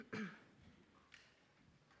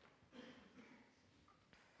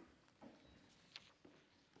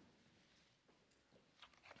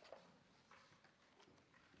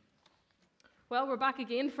Well, we're back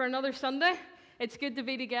again for another Sunday. It's good to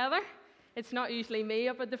be together. It's not usually me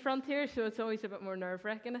up at the front here, so it's always a bit more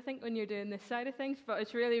nerve-wracking, I think, when you're doing this side of things. But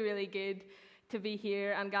it's really, really good to be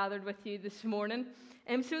here and gathered with you this morning.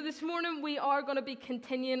 So this morning we are going to be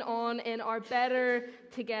continuing on in our Better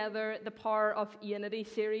Together, the Power of Unity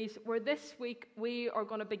series, where this week we are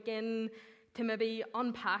going to begin to maybe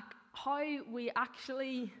unpack how we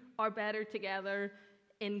actually are better together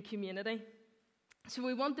in community. So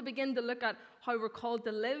we want to begin to look at how we're called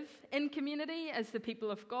to live in community as the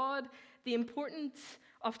people of God, the importance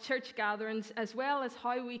of church gatherings, as well as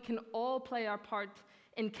how we can all play our part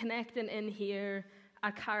in connecting in here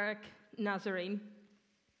at Carrick Nazarene.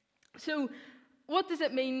 So what does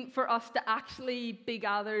it mean for us to actually be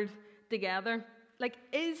gathered together? Like,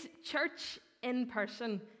 is church in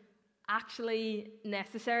person actually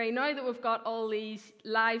necessary? Now that we've got all these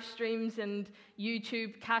live streams and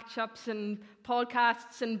YouTube catch-ups and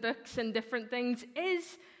podcasts and books and different things,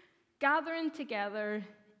 is gathering together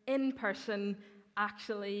in person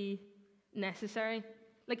actually necessary?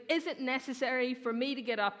 Like, is it necessary for me to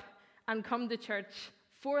get up and come to church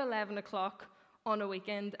for 11 o'clock on a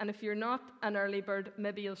weekend? And if you're not an early bird,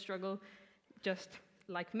 maybe you'll struggle just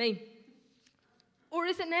like me. Or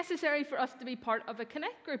is it necessary for us to be part of a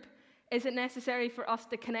connect group? Is it necessary for us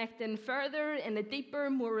to connect in further, in a deeper,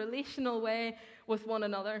 more relational way with one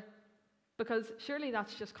another? Because surely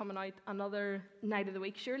that's just coming out another night of the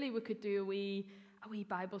week. Surely we could do a wee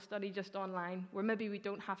Bible study just online, where maybe we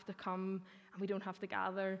don't have to come and we don't have to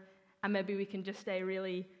gather, and maybe we can just stay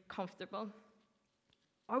really comfortable.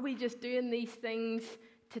 Are we just doing these things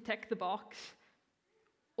to tick the box?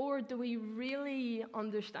 Or do we really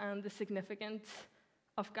understand the significance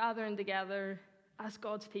of gathering together as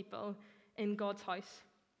God's people in God's house?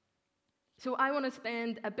 So I want to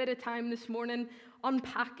spend a bit of time this morning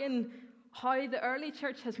unpacking how the early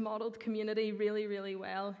church has modeled community really, really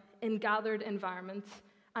well in gathered environments.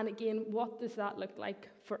 And again, what does that look like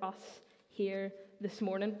for us here this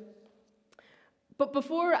morning? But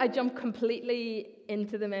before I jump completely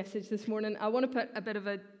into the message this morning, I want to put a bit of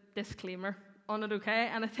a disclaimer on it, okay?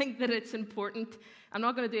 And I think that it's important. I'm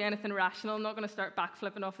not going to do anything rational. I'm not going to start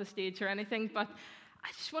backflipping off the stage or anything, but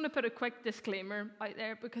I just want to put a quick disclaimer out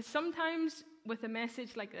there, because sometimes with a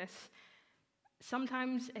message like this,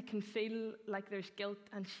 sometimes it can feel like there's guilt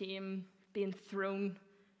and shame being thrown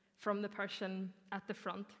from the person at the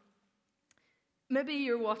front. Maybe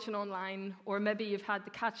you're watching online, or maybe you've had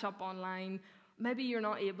to catch up online. Maybe you're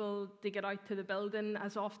not able to get out to the building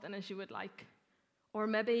as often as you would like. Or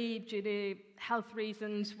maybe due to health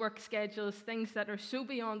reasons, work schedules, things that are so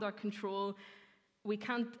beyond our control, we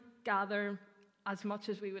can't gather as much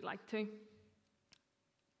as we would like to.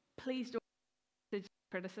 Please don't take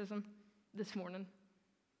criticism this morning.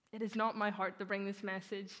 It is not my heart to bring this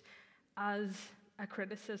message as a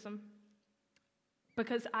criticism,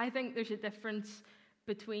 because I think there's a difference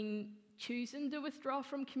between choosing to withdraw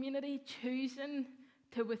from community, choosing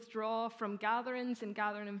to withdraw from gatherings and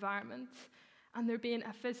gathering environments, and there being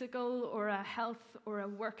a physical or a health or a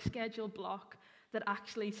work schedule block that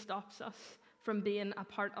actually stops us from being a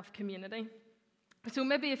part of community. So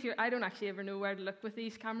maybe if I don't actually ever know where to look with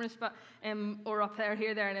these cameras, but or up there,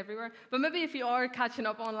 here, there, and everywhere. But maybe if you are catching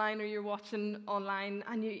up online or you're watching online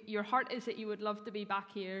and your heart is that you would love to be back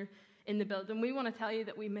here in the building, we want to tell you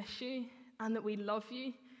that we miss you and that we love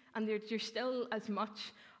you and that you're still as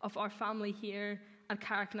much of our family here at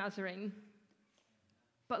Carrick Nazarene.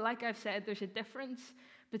 But like I've said, there's a difference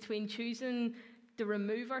between choosing to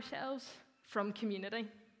remove ourselves from community.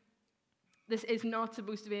 This is not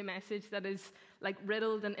supposed to be a message that is like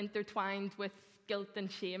riddled and intertwined with guilt and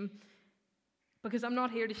shame, because I'm not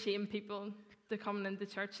here to shame people to coming into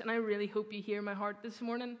church, and I really hope you hear my heart this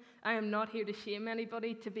morning. I am not here to shame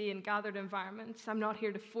anybody to be in gathered environments. I'm not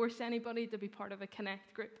here to force anybody to be part of a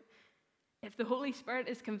connect group. If the Holy Spirit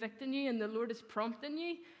is convicting you and the Lord is prompting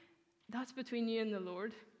you, that's between you and the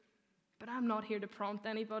Lord. But I'm not here to prompt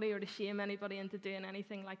anybody or to shame anybody into doing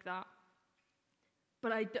anything like that.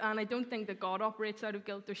 But I don't think that God operates out of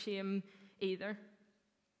guilt or shame either.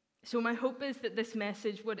 So my hope is that this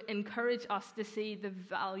message would encourage us to see the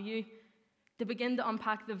value, to begin to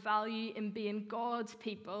unpack the value in being God's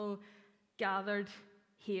people gathered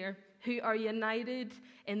here, who are united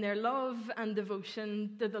in their love and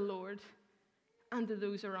devotion to the Lord and to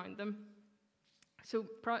those around them. So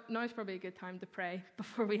now is probably a good time to pray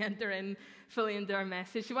before we enter in fully into our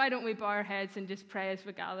message. So why don't we bow our heads and just pray as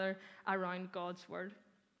we gather around God's word.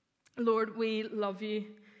 Lord, we love you.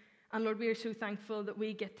 And Lord, we are so thankful that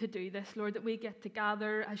we get to do this. Lord, that we get to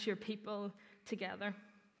gather as your people together.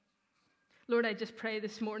 Lord, I just pray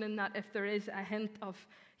this morning that if there is a hint of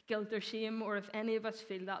guilt or shame, or if any of us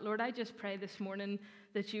feel that, Lord, I just pray this morning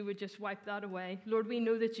that you would just wipe that away. Lord, we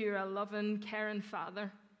know that you're a loving, caring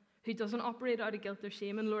Father who doesn't operate out of guilt or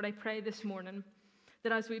shame. And Lord, I pray this morning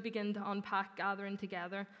that as we begin to unpack gathering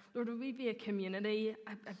together, Lord, would we be a community,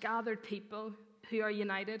 a gathered people who are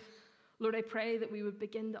united? Lord, I pray that we would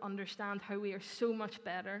begin to understand how we are so much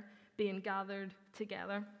better being gathered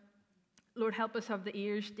together. Lord, help us have the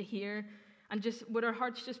ears to hear, and just would our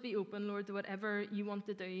hearts just be open, Lord, to whatever you want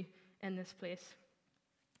to do in this place.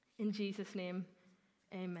 In Jesus' name,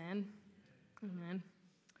 amen. Amen.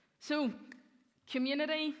 So,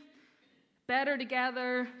 community, better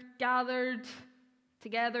together, gathered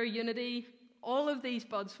together, unity, all of these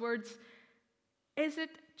buzzwords. Is it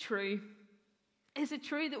true? Is it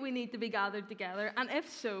true that we need to be gathered together? And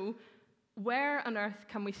if so, where on earth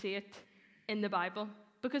can we see it in the Bible?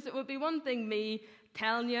 Because it would be one thing me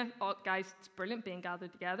telling you, oh, guys, it's brilliant being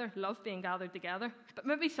gathered together, love being gathered together. But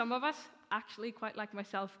maybe some of us, actually quite like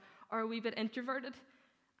myself, are a wee bit introverted.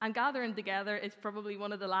 And gathering together is probably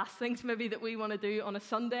one of the last things maybe that we want to do on a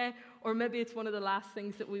Sunday, or maybe it's one of the last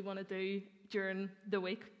things that we want to do during the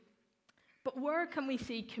week. But where can we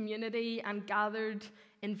see community and gathered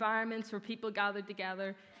environments where people gathered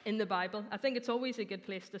together in the Bible? I think it's always a good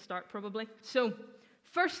place to start, probably. So,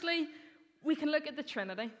 firstly, we can look at the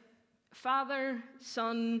Trinity. Father,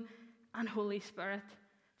 Son, and Holy Spirit.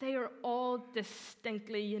 They are all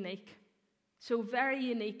distinctly unique. So very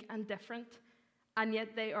unique and different. And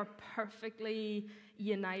yet they are perfectly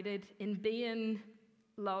united in being,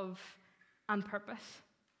 love, and purpose.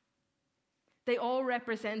 They all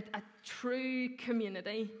represent a true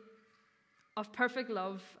community of perfect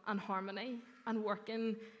love and harmony and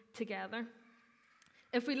working together.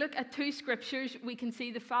 If we look at two scriptures, we can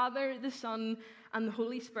see the Father, the Son, and the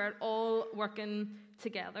Holy Spirit all working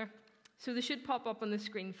together. So they should pop up on the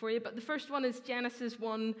screen for you. But the first one is Genesis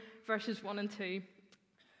 1, verses 1 and 2.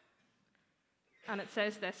 And it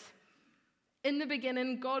says this: "In the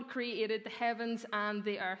beginning, God created the heavens and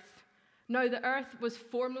the earth. Now the earth was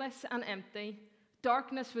formless and empty.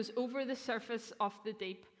 Darkness was over the surface of the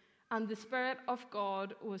deep, and the Spirit of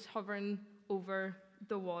God was hovering over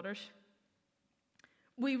the waters."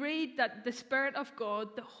 We read that the Spirit of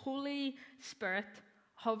God, the Holy Spirit,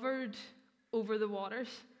 hovered over the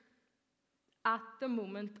waters at the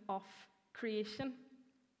moment of creation,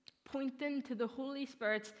 pointing to the Holy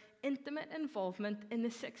Spirit's intimate involvement in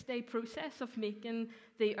the 6-day process of making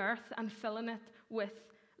the earth and filling it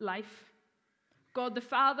with life. God the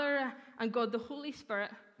Father and God the Holy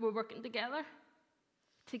Spirit were working together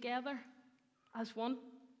as one.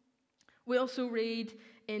 We also read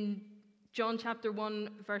in John chapter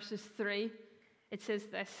 1, verses 3, it says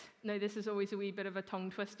this. Now, this is always a wee bit of a tongue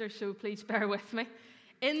twister, so please bear with me.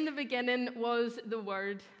 "In the beginning was the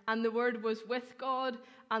Word, and the Word was with God,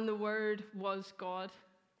 and the Word was God.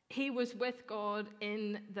 He was with God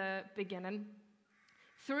in the beginning.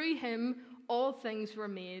 Through him all things were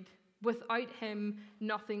made. Without him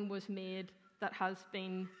nothing was made that has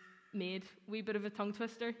been made." Wee bit of a tongue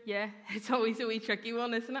twister. Yeah, it's always a wee tricky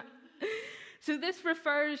one, isn't it? So this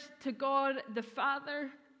refers to God the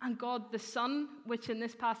Father and God the Son, which in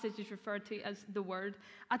this passage is referred to as the Word,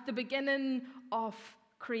 at the beginning of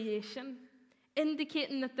creation,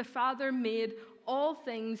 indicating that the Father made all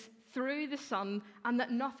things through the Son and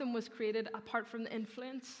that nothing was created apart from the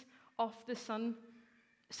influence of the Son.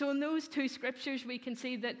 So in those two scriptures, we can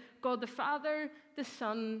see that God the Father, the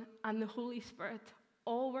Son, and the Holy Spirit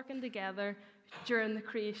all working together during the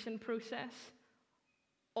creation process.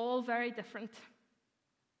 All very different.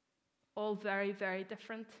 All very, very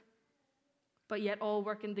different. But yet all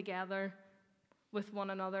working together with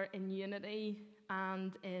one another in unity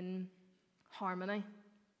and in harmony.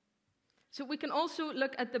 So we can also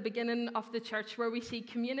look at the beginning of the church where we see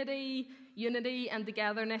community, unity, and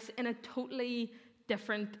togetherness in a totally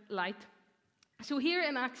different light. So here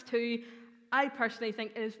in Acts 2, I personally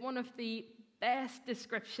think it is one of the best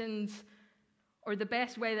descriptions or the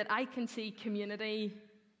best way that I can see community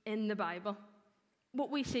in the Bible. What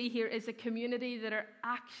we see here is a community that are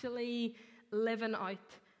actually living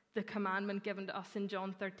out the commandment given to us in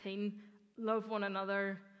John 13, love one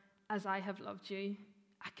another as I have loved you.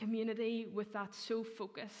 A community with that so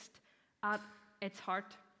focused at its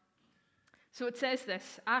heart. So it says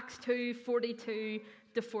this, Acts 2:42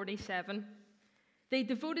 to 47. "They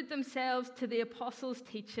devoted themselves to the apostles'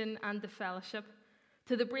 teaching and the fellowship,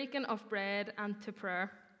 to the breaking of bread and to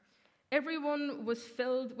prayer. Everyone was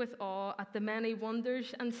filled with awe at the many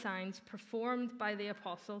wonders and signs performed by the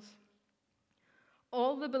apostles.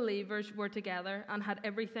 All the believers were together and had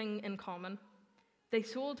everything in common. They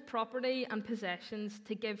sold property and possessions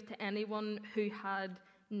to give to anyone who had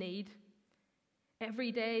need.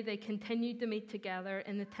 Every day they continued to meet together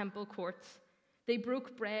in the temple courts. They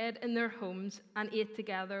broke bread in their homes and ate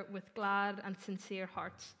together with glad and sincere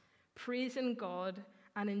hearts, praising God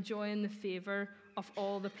and enjoying the favor of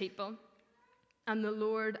all the people. And the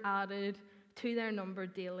Lord added to their number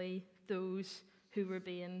daily those who were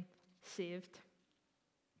being saved.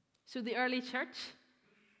 So the early church,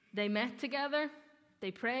 they met together,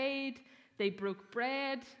 they prayed, they broke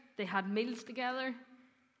bread, they had meals together.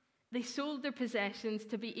 They sold their possessions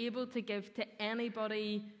to be able to give to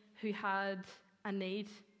anybody who had a need.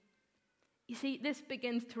 You see, this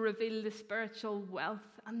begins to reveal the spiritual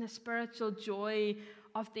wealth and the spiritual joy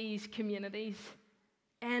of these communities,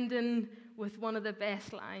 ending with one of the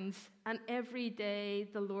best lines, and every day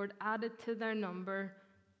the Lord added to their number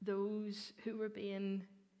those who were being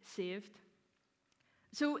saved.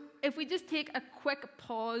 So if we just take a quick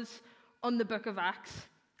pause on the book of Acts,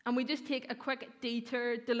 and we just take a quick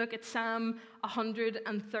detour to look at Psalm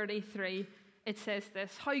 133, it says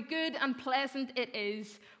this: "How good and pleasant it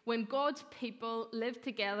is when God's people live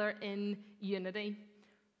together in unity.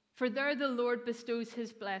 For there the Lord bestows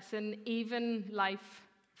his blessing, even life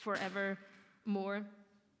forevermore."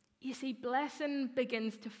 You see, blessing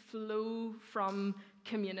begins to flow from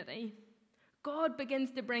community. God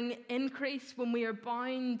begins to bring increase when we are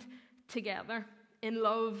bound together in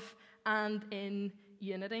love and in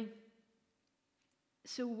unity.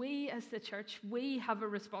 So we as the church, we have a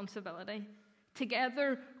responsibility.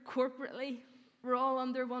 Together, corporately, we're all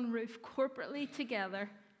under one roof, corporately together,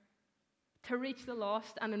 to reach the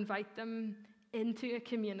lost and invite them into a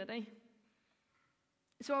community.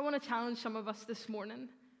 So I want to challenge some of us this morning.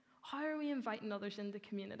 How are we inviting others into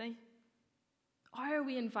community? How are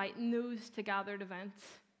we inviting those to gathered events?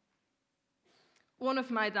 One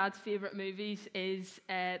of my dad's favourite movies is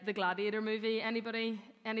the Gladiator movie. Anybody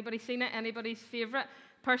seen it? Anybody's favourite?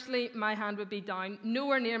 Personally, my hand would be down.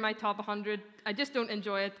 Nowhere near my top 100. I just don't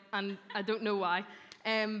enjoy it, and I don't know why.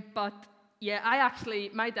 But yeah,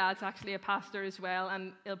 my dad's actually a pastor as well,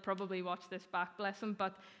 and he'll probably watch this back, bless him.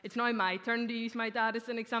 But it's now my turn to use my dad as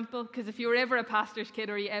an example, because if you were ever a pastor's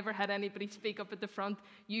kid or you ever had anybody speak up at the front,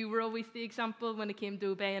 you were always the example when it came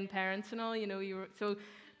to obeying parents and all. So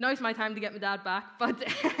now's my time to get my dad back.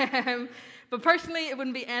 But personally, it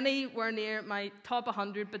wouldn't be anywhere near my top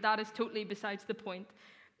 100, but that is totally besides the point.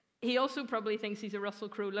 He also probably thinks he's a Russell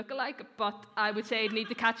Crowe lookalike, but I would say he'd need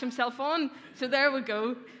to catch himself on. So there we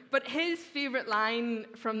go. But his favourite line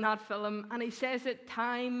from that film, and he says it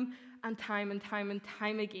time and time and time and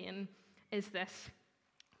time again, is this: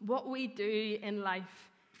 "What we do in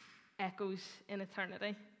life echoes in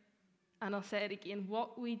eternity." And I'll say it again: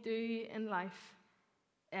 what we do in life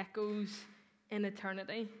echoes in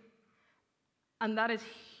eternity. And that is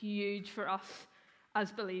huge for us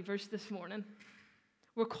as believers this morning.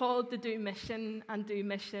 We're called to do mission and do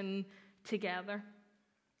mission together.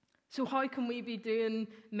 So how can we be doing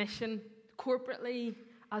mission corporately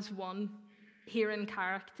as one, here in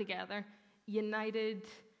Carrick together, united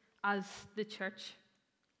as the church?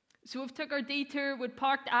 So we've took our detour, we'd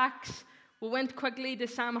parked Acts, we went quickly to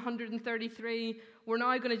Psalm 133. We're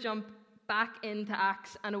now going to jump back into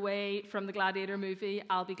Acts and away from the Gladiator movie,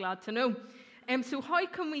 I'll be glad to know. So how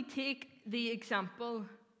can we take the example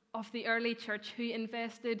of the early church who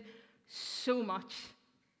invested so much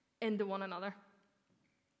into one another?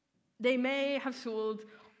 They may have sold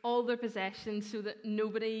all their possessions so that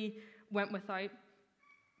nobody went without,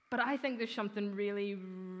 but I think there's something really,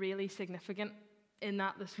 really significant in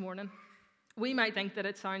that this morning. We might think that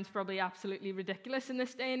it sounds probably absolutely ridiculous in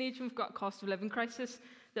this day and age. We've got cost of living crisis,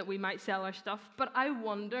 that we might sell our stuff, but I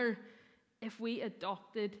wonder if we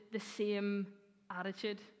adopted the same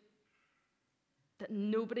attitude, that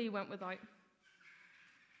nobody went without.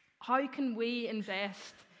 How can we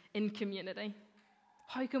invest in community?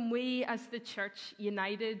 How can we as the church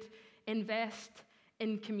united invest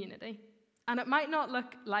in community? And it might not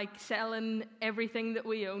look like selling everything that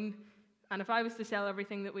we own, and if I was to sell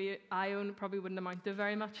everything that I own, it probably wouldn't amount to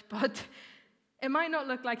very much, but it might not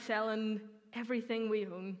look like selling everything we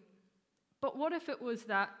own. But what if it was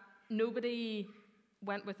that nobody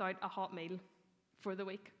went without a hot meal for the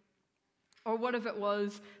week? Or what if it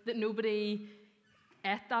was that nobody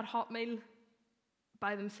ate that hot meal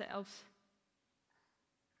by themselves?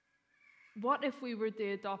 What if we were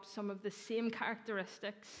to adopt some of the same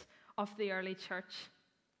characteristics of the early church?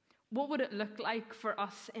 What would it look like for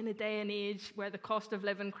us in a day and age where the cost of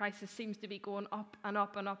living crisis seems to be going up and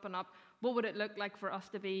up and up and up? What would it look like for us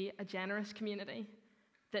to be a generous community,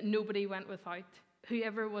 that nobody went without?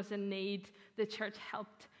 Whoever was in need, the church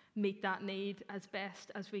helped meet that need as best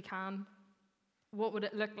as we can. what would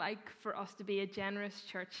it look like for us to be a generous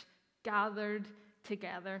church gathered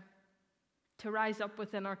together to rise up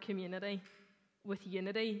within our community with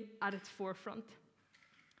unity at its forefront?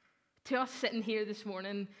 To us sitting here this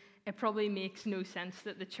morning, it probably makes no sense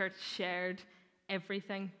that the church shared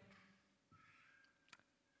everything.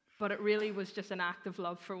 But it really was just an act of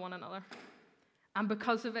love for one another. And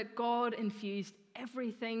because of it, God infused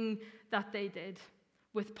everything that they did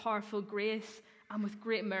with powerful grace and with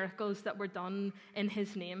great miracles that were done in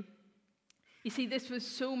his name. You see, this was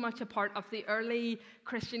so much a part of the early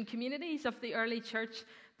Christian communities of the early church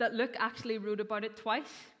that Luke actually wrote about it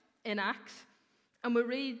twice in Acts. And we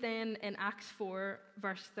read then in Acts 4,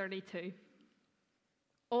 verse 32.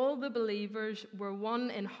 All the believers were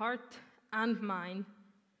one in heart and mind.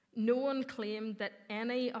 No one claimed that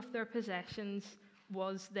any of their possessions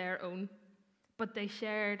was their own, but they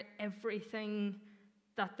shared everything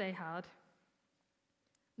that they had.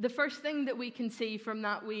 The first thing that we can see from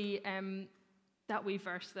that wee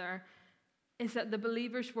verse there is that the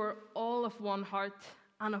believers were all of one heart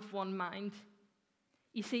and of one mind.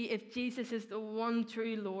 You see, if Jesus is the one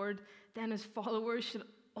true Lord, then his followers should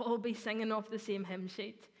all be singing off the same hymn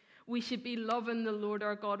sheet. We should be loving the Lord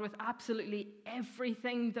our God with absolutely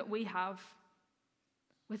everything that we have,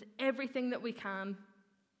 with everything that we can.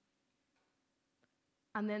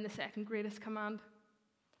 And then the second greatest command,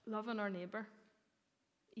 loving our neighbor.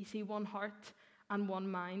 You see, one heart and one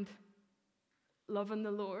mind. Loving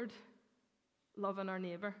the Lord, loving our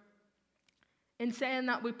neighbor. In saying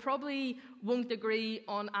that, we probably won't agree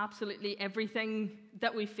on absolutely everything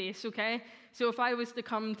that we face, okay? So if I was to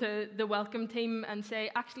come to the welcome team and say,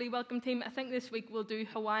 actually, welcome team, I think this week we'll do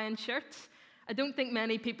Hawaiian shirts, I don't think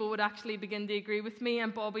many people would actually begin to agree with me,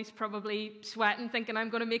 and Bobby's probably sweating, thinking I'm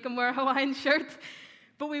going to make him wear a Hawaiian shirt.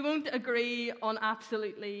 But we won't agree on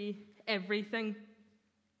absolutely everything.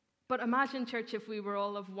 But imagine, church, if we were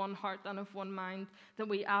all of one heart and of one mind, that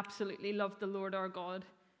we absolutely loved the Lord our God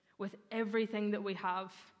with everything that we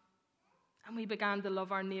have. And we began to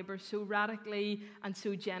love our neighbours so radically and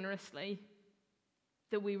so generously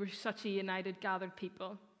that we were such a united, gathered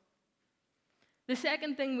people. The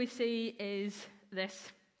second thing we see is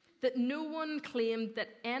this, that no one claimed that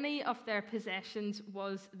any of their possessions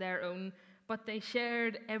was their own, but they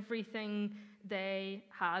shared everything they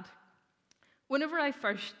had. Whenever I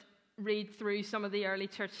first read through some of the early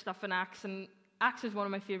church stuff in Acts, and Acts is one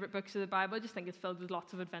of my favourite books of the Bible. I just think it's filled with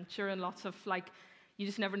lots of adventure and lots of, you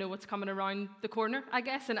just never know what's coming around the corner, I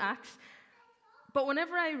guess, in Acts. But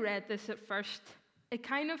whenever I read this at first, it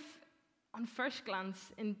kind of, on first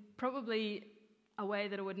glance, in probably a way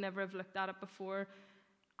that I would never have looked at it before,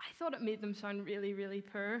 I thought it made them sound really, really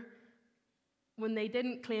poor when they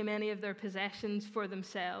didn't claim any of their possessions for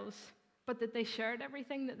themselves, but that they shared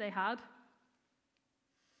everything that they had.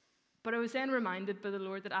 But I was then reminded by the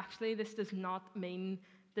Lord that actually this does not mean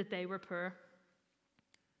that they were poor.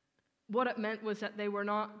 What it meant was that they were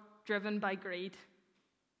not driven by greed.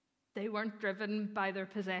 They weren't driven by their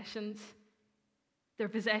possessions. Their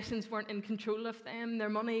possessions weren't in control of them. Their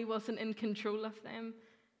money wasn't in control of them.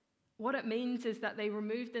 What it means is that they were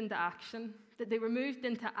moved into action, that they were moved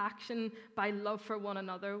into action by love for one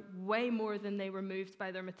another way more than they were moved by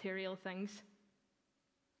their material things.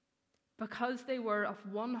 Because they were of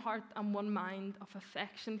one heart and one mind, of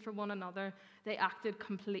affection for one another, they acted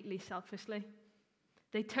completely selfishly.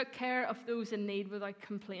 They took care of those in need without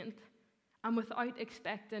complaint and without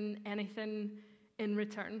expecting anything in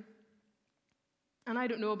return. And I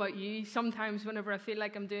don't know about you, sometimes whenever I feel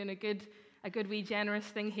like I'm doing a good wee generous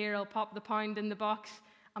thing here, I'll pop the pound in the box.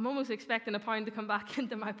 I'm almost expecting a pound to come back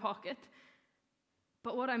into my pocket.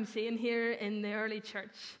 But what I'm seeing here in the early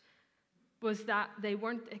church was that they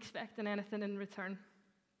weren't expecting anything in return.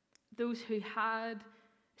 Those who had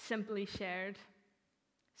simply shared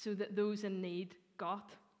so that those in need got.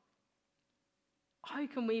 How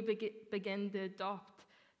can we begin to adopt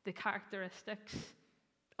the characteristics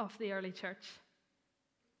of the early church?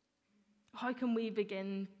 How can we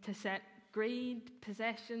begin to set greed,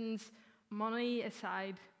 possessions, money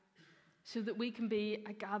aside so that we can be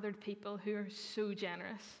a gathered people who are so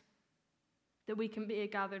generous? That we can be a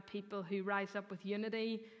gathered people who rise up with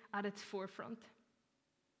unity at its forefront.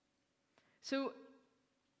 So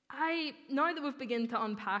now that we've begun to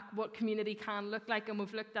unpack what community can look like, and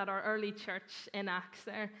we've looked at our early church in Acts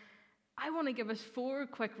there, I want to give us 4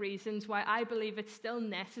 quick reasons why I believe it's still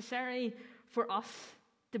necessary for us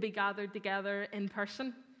to be gathered together in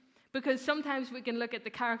person. Because sometimes we can look at the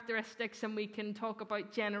characteristics and we can talk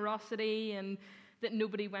about generosity and that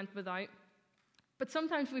nobody went without. But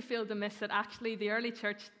sometimes we fail to miss that actually the early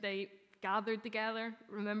church, they gathered together.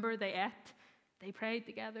 Remember, they ate, They prayed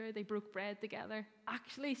together, they broke bread together.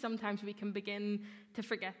 Actually, sometimes we can begin to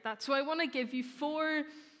forget that. So I want to give you 4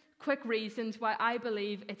 quick reasons why I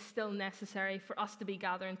believe it's still necessary for us to be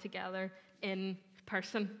gathering together in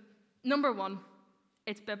person. Number 1,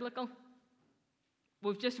 it's biblical.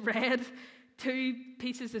 We've just read 2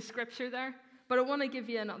 pieces of scripture there, but I want to give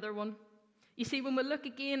you another one. You see, when we look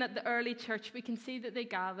again at the early church, we can see that they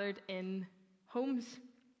gathered in homes.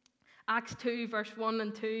 Acts 2, verse 1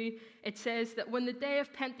 and 2, it says that when the day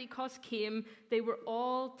of Pentecost came, they were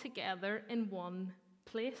all together in one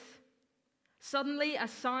place. Suddenly, a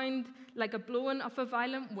sound like a blowing of a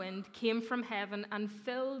violent wind came from heaven and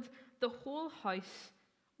filled the whole house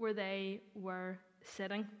where they were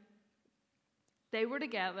sitting. They were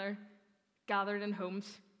together, gathered in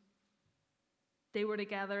homes. They were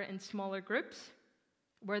together in smaller groups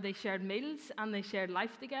where they shared meals and they shared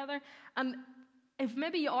life together. And if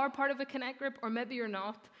maybe you are part of a Connect group or maybe you're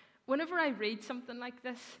not, whenever I read something like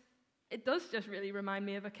this, it does just really remind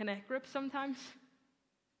me of a Connect group sometimes,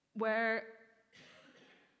 where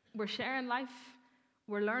we're sharing life,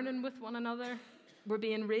 we're learning with one another, we're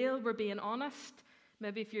being real, we're being honest.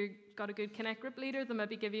 Maybe if you've got a good Connect group leader, they'll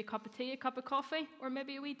maybe give you a cup of tea, a cup of coffee, or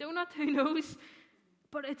maybe a wee donut, who knows?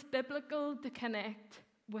 But it's biblical to connect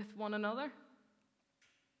with one another.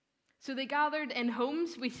 So they gathered in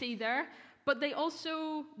homes, we see there, but they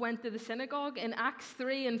also went to the synagogue. In Acts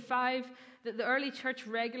 3 and 5, that the early church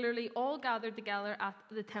regularly all gathered together at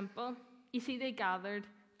the temple. You see, they gathered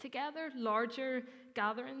together, larger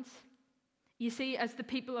gatherings. You see, as the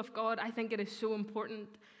people of God, I think it is so important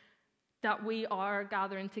that we are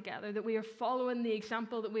gathering together, that we are following the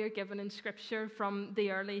example that we are given in Scripture from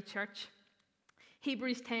the early church.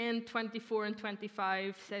 Hebrews 10, 24 and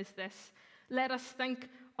 25 says this: "Let us think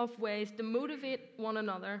of ways to motivate one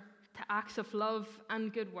another to acts of love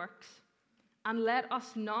and good works. And let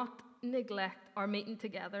us not neglect our meeting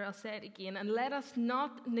together." I'll say it again. "And let us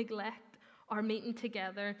not neglect our meeting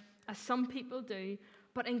together, as some people do,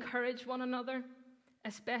 but encourage one another,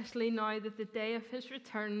 especially now that the day of his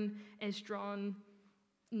return is drawn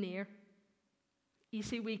near." You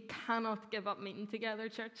see, we cannot give up meeting together,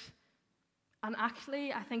 church. And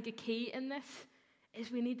actually, I think a key in this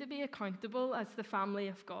is we need to be accountable as the family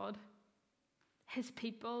of God, his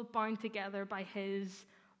people bound together by his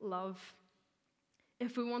love.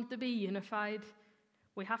 If we want to be unified,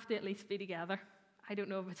 we have to at least be together. I don't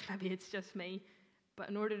know if maybe it's just me, but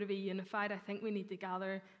in order to be unified, I think we need to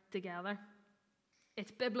gather together.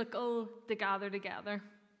 It's biblical to gather together,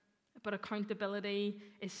 but accountability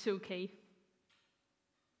is so key.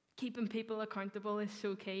 Keeping people accountable is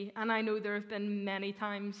so key. And I know there have been many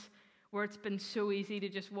times where it's been so easy to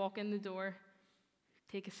just walk in the door,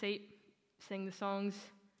 take a seat, sing the songs,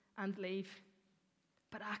 and leave.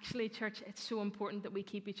 But actually, church, it's so important that we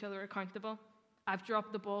keep each other accountable. I've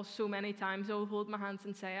dropped the ball so many times. I'll hold my hands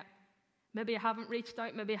and say it. Maybe I haven't reached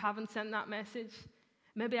out. Maybe I haven't sent that message.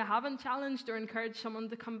 Maybe I haven't challenged or encouraged someone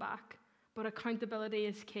to come back. But accountability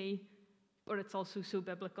is key. But it's also so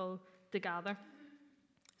biblical to gather.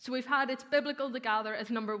 So we've had it's biblical to gather as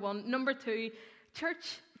number 1. Number 2,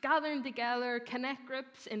 church gathering together, Connect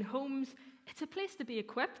groups in homes. It's a place to be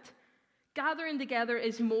equipped. Gathering together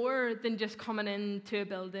is more than just coming into a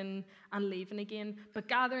building and leaving again. But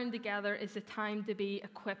gathering together is a time to be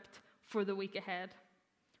equipped for the week ahead,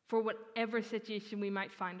 for whatever situation we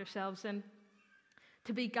might find ourselves in.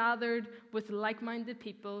 To be gathered with like-minded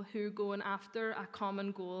people who are going after a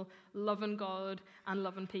common goal, loving God and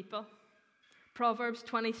loving people. Proverbs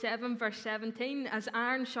 27, verse 17, "As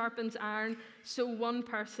iron sharpens iron, so one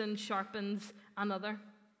person sharpens another."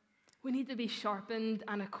 We need to be sharpened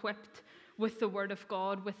and equipped with the Word of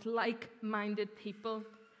God, with like-minded people,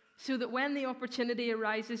 so that when the opportunity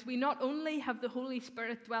arises, we not only have the Holy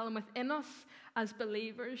Spirit dwelling within us as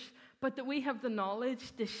believers, but that we have the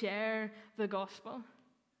knowledge to share the gospel.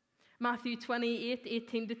 Matthew 28,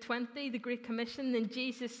 18 to 20, the Great Commission, "Then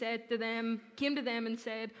Jesus came to them and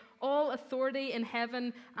said, 'All authority in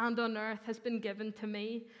heaven and on earth has been given to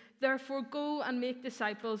me. Therefore go and make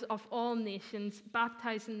disciples of all nations,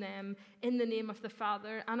 baptizing them in the name of the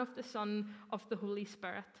Father and of the Son of the Holy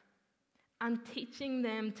Spirit, and teaching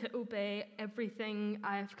them to obey everything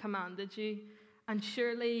I have commanded you. And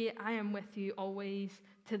surely I am with you always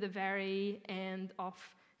to the very end of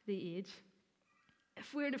the age.'"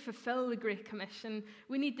 If we're to fulfill the Great Commission,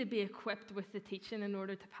 we need to be equipped with the teaching in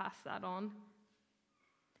order to pass that on.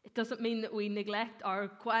 It doesn't mean that we neglect our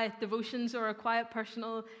quiet devotions or our quiet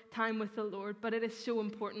personal time with the Lord, but it is so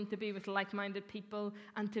important to be with like-minded people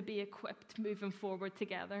and to be equipped moving forward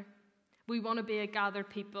together. We want to be a gathered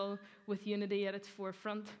people with unity at its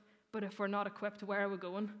forefront, but if we're not equipped, where are we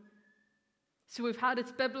going? So we've had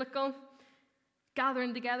it's biblical.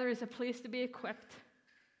 Gathering together is a place to be equipped.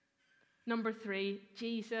 Number 3,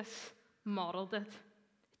 Jesus modeled it.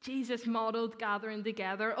 Jesus modeled gathering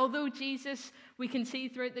together. Although Jesus, we can see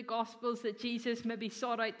throughout the Gospels that Jesus maybe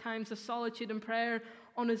sought out times of solitude and prayer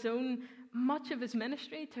on his own, much of his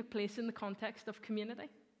ministry took place in the context of community.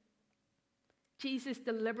 Jesus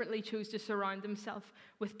deliberately chose to surround himself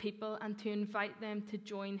with people and to invite them to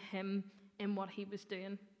join him in what he was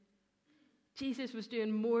doing. Jesus was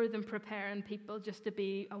doing more than preparing people just to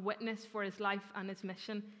be a witness for his life and his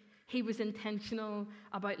mission. He was intentional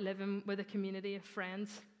about living with a community of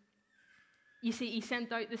friends. You see, he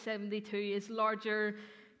sent out the 72, his larger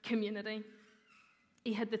community.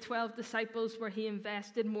 He had the 12 disciples where he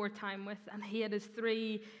invested more time with, and he had his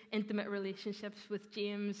 3 intimate relationships with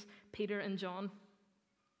James, Peter, and John.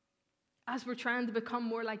 As we're trying to become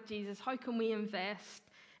more like Jesus, how can we invest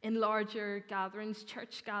in larger gatherings,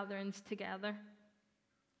 church gatherings together?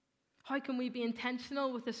 How can we be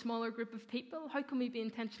intentional with a smaller group of people? How can we be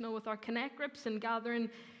intentional with our connect groups and gathering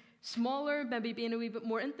smaller, maybe being a wee bit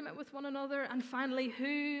more intimate with one another? And finally,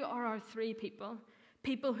 who are our 3 people?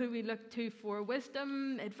 People who we look to for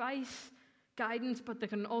wisdom, advice, guidance, but they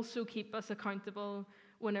can also keep us accountable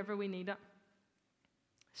whenever we need it.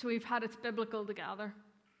 So we've had it's biblical to gather.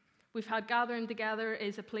 We've had gathering together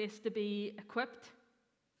is a place to be equipped.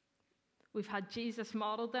 We've had Jesus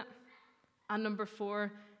modeled it. And number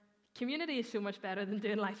 4, community is so much better than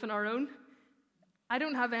doing life on our own. I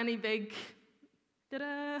don't have any big,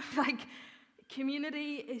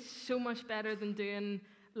 community is so much better than doing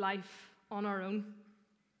life on our own.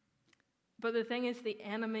 But the thing is, the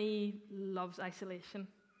enemy loves isolation.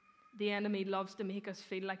 The enemy loves to make us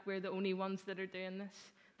feel like we're the only ones that are doing this,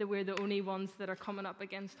 that we're the only ones that are coming up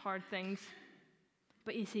against hard things.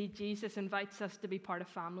 But you see, Jesus invites us to be part of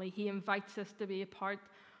family. He invites us to be a part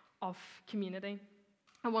of community.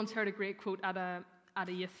 I once heard a great quote at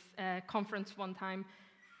a youth conference one time,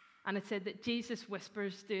 and it said that Jesus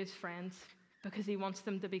whispers to his friends because he wants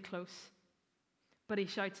them to be close, but he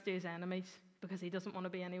shouts to his enemies because he doesn't want to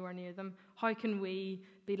be anywhere near them. How can we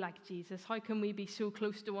be like Jesus? How can we be so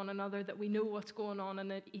close to one another that we know what's going on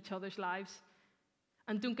in each other's lives?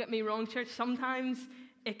 And don't get me wrong, church, sometimes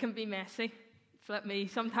it can be messy. Flip me,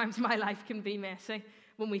 sometimes my life can be messy.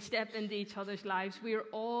 When we step into each other's lives, we are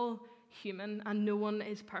all human and no one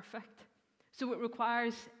is perfect. So it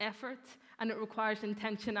requires effort and it requires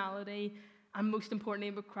intentionality, and most importantly,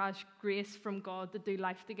 it requires grace from God to do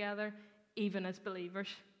life together, even as believers.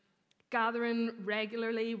 Gathering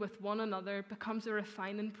regularly with one another becomes a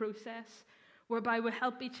refining process whereby we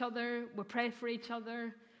help each other, we pray for each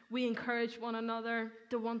other, we encourage one another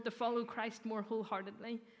to want to follow Christ more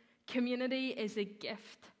wholeheartedly. Community is a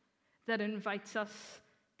gift that invites us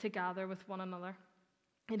to gather with one another.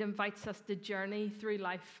 It invites us to journey through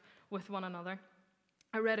life with one another.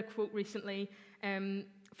 I read a quote recently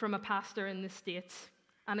from a pastor in the States,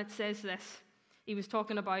 and it says this. He was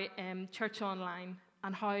talking about church online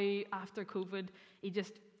and how after COVID,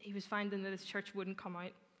 he was finding that his church wouldn't come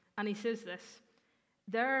out. And he says this: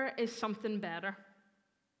 there is something better.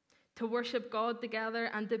 To worship God together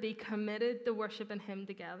and to be committed to worshiping him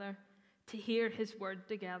together, to hear his word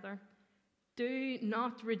together. Do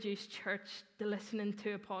not reduce church to listening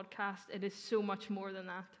to a podcast. It is so much more than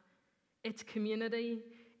that. It's community,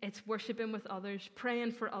 it's worshiping with others,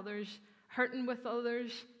 praying for others, hurting with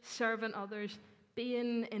others, serving others,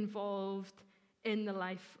 being involved in the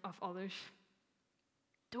life of others.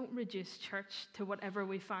 Don't reduce church to whatever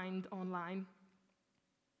we find online.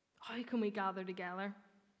 How can we gather together?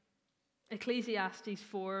 Ecclesiastes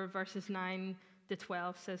 4 verses 9 to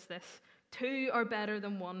 12 says this: 2 are better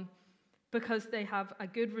than 1, because they have a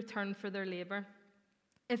good return for their labor.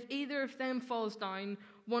 If either of them falls down,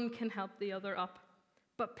 one can help the other up.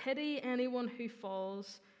 But pity anyone who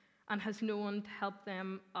falls and has no one to help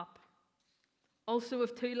them up. Also,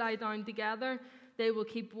 if 2 lie down together, they will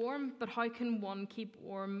keep warm, but how can one keep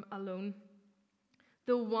warm alone?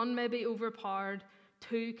 Though one may be overpowered,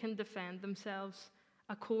 2 can defend themselves.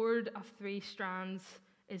 A cord of 3 strands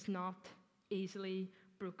is not easily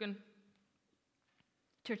broken.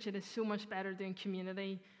 Church, it is so much better doing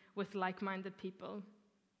community with like-minded people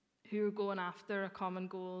who are going after a common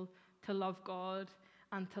goal to love God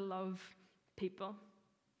and to love people.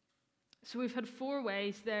 So we've had 4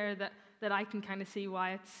 ways there that I can kind of see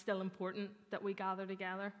why it's still important that we gather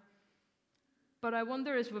together. But I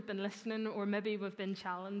wonder, as we've been listening, or maybe we've been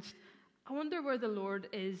challenged, I wonder where the Lord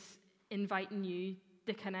is inviting you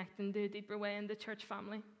to connect in a deeper way in the church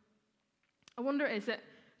family. I wonder, is it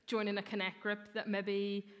joining a connect group that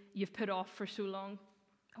maybe you've put off for so long?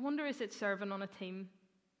 I wonder, is it serving on a team?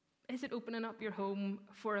 Is it opening up your home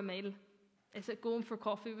for a meal? Is it going for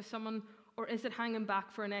coffee with someone? Or is it hanging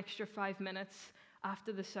back for an extra 5 minutes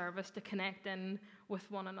after the service to connect in with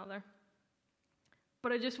one another?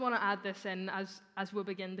 But I just want to add this in as we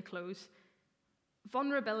begin to close.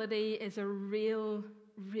 Vulnerability is a real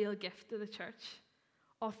gift to the church.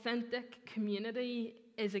 Authentic community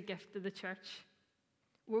is a gift to the church,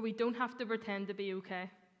 where we don't have to pretend to be okay,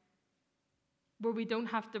 where we don't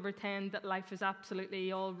have to pretend that life is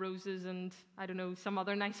absolutely all roses and, I don't know, some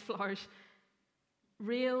other nice flowers.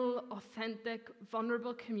 Real, authentic,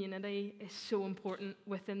 vulnerable community is so important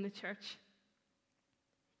within the church.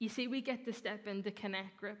 You see, we get to step into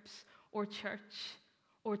connect groups or church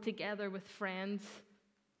or together with friends,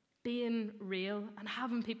 being real and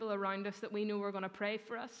having people around us that we know are going to pray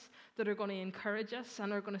for us, that are going to encourage us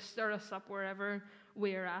and are going to stir us up wherever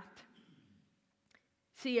we're at.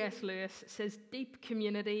 C.S. Lewis says, deep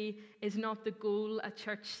community is not the goal a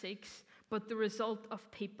church seeks, but the result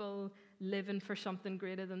of people living for something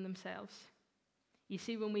greater than themselves. You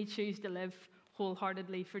see, when we choose to live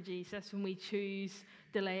wholeheartedly for Jesus, when we choose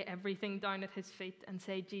to lay everything down at his feet and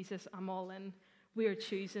say, Jesus, I'm all in, we are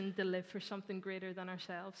choosing to live for something greater than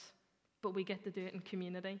ourselves. But we get to do it in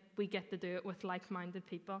community. We get to do it with like-minded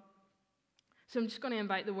people. So I'm just going to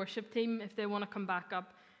invite the worship team, if they want to come back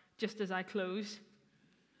up just as I close.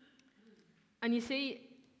 And you see,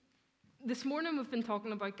 this morning we've been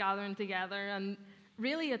talking about gathering together, and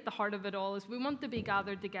really at the heart of it all is we want to be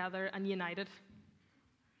gathered together and united.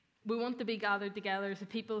 We want to be gathered together as a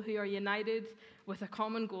people who are united with a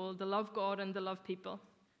common goal, to love God and to love people.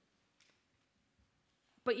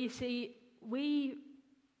 But you see, we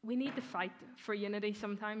need to fight for unity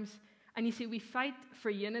sometimes. And you see, we fight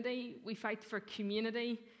for unity, we fight for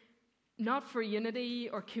community, not for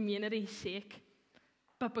unity or community's sake,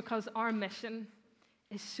 but because our mission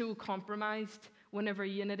is so compromised whenever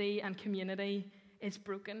unity and community is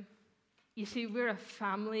broken. You see, we're a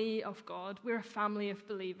family of God. We're a family of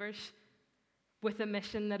believers with a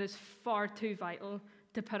mission that is far too vital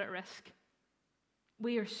to put at risk.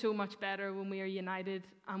 We are so much better when we are united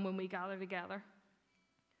and when we gather together.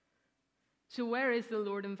 So where is the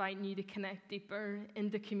Lord inviting you to connect deeper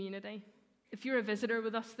into community? If you're a visitor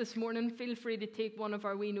with us this morning, feel free to take one of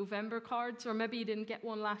our wee November cards, or maybe you didn't get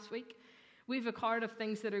one last week. We have a card of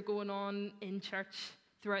things that are going on in church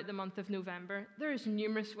throughout the month of November. There's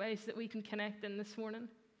numerous ways that we can connect in this morning.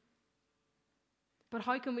 But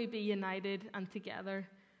how can we be united and together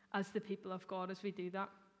as the people of God as we do that?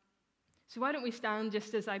 So why don't we stand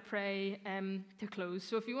just as I pray to close.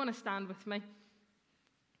 So if you want to stand with me,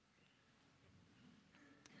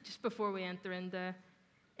 just before we enter into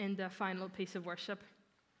a final piece of worship.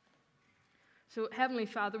 So Heavenly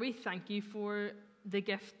Father, we thank you for the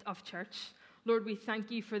gift of church. Lord, we thank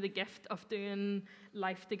you for the gift of doing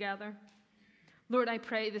life together. Lord, I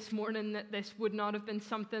pray this morning that this would not have been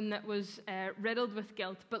something that was riddled with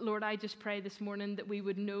guilt, but Lord, I just pray this morning that we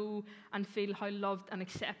would know and feel how loved and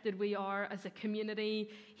accepted we are as a community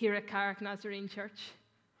here at Carrick Nazarene Church.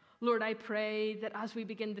 Lord, I pray that as we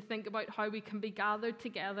begin to think about how we can be gathered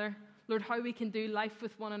together, Lord, how we can do life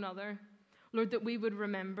with one another, Lord, that we would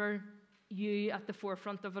remember you at the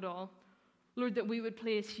forefront of it all. Lord, that we would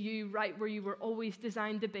place you right where you were always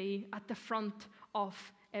designed to be, at the front of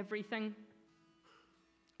everything.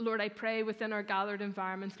 Lord, I pray within our gathered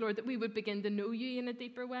environments, Lord, that we would begin to know you in a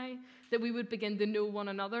deeper way, that we would begin to know one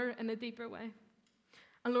another in a deeper way.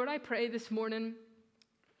 And Lord, I pray this morning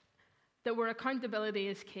that where accountability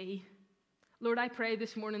is key. Lord, I pray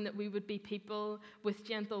this morning that we would be people with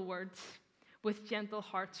gentle words, with gentle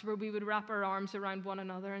hearts, where we would wrap our arms around one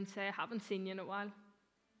another and say, I haven't seen you in a while.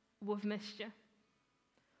 We've missed you.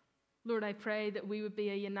 Lord, I pray that we would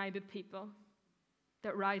be a united people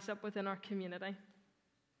that rise up within our community.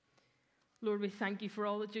 Lord, we thank you for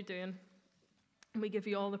all that you're doing. And we give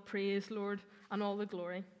you all the praise, Lord, and all the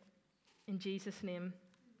glory. In Jesus' name,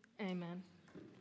 amen.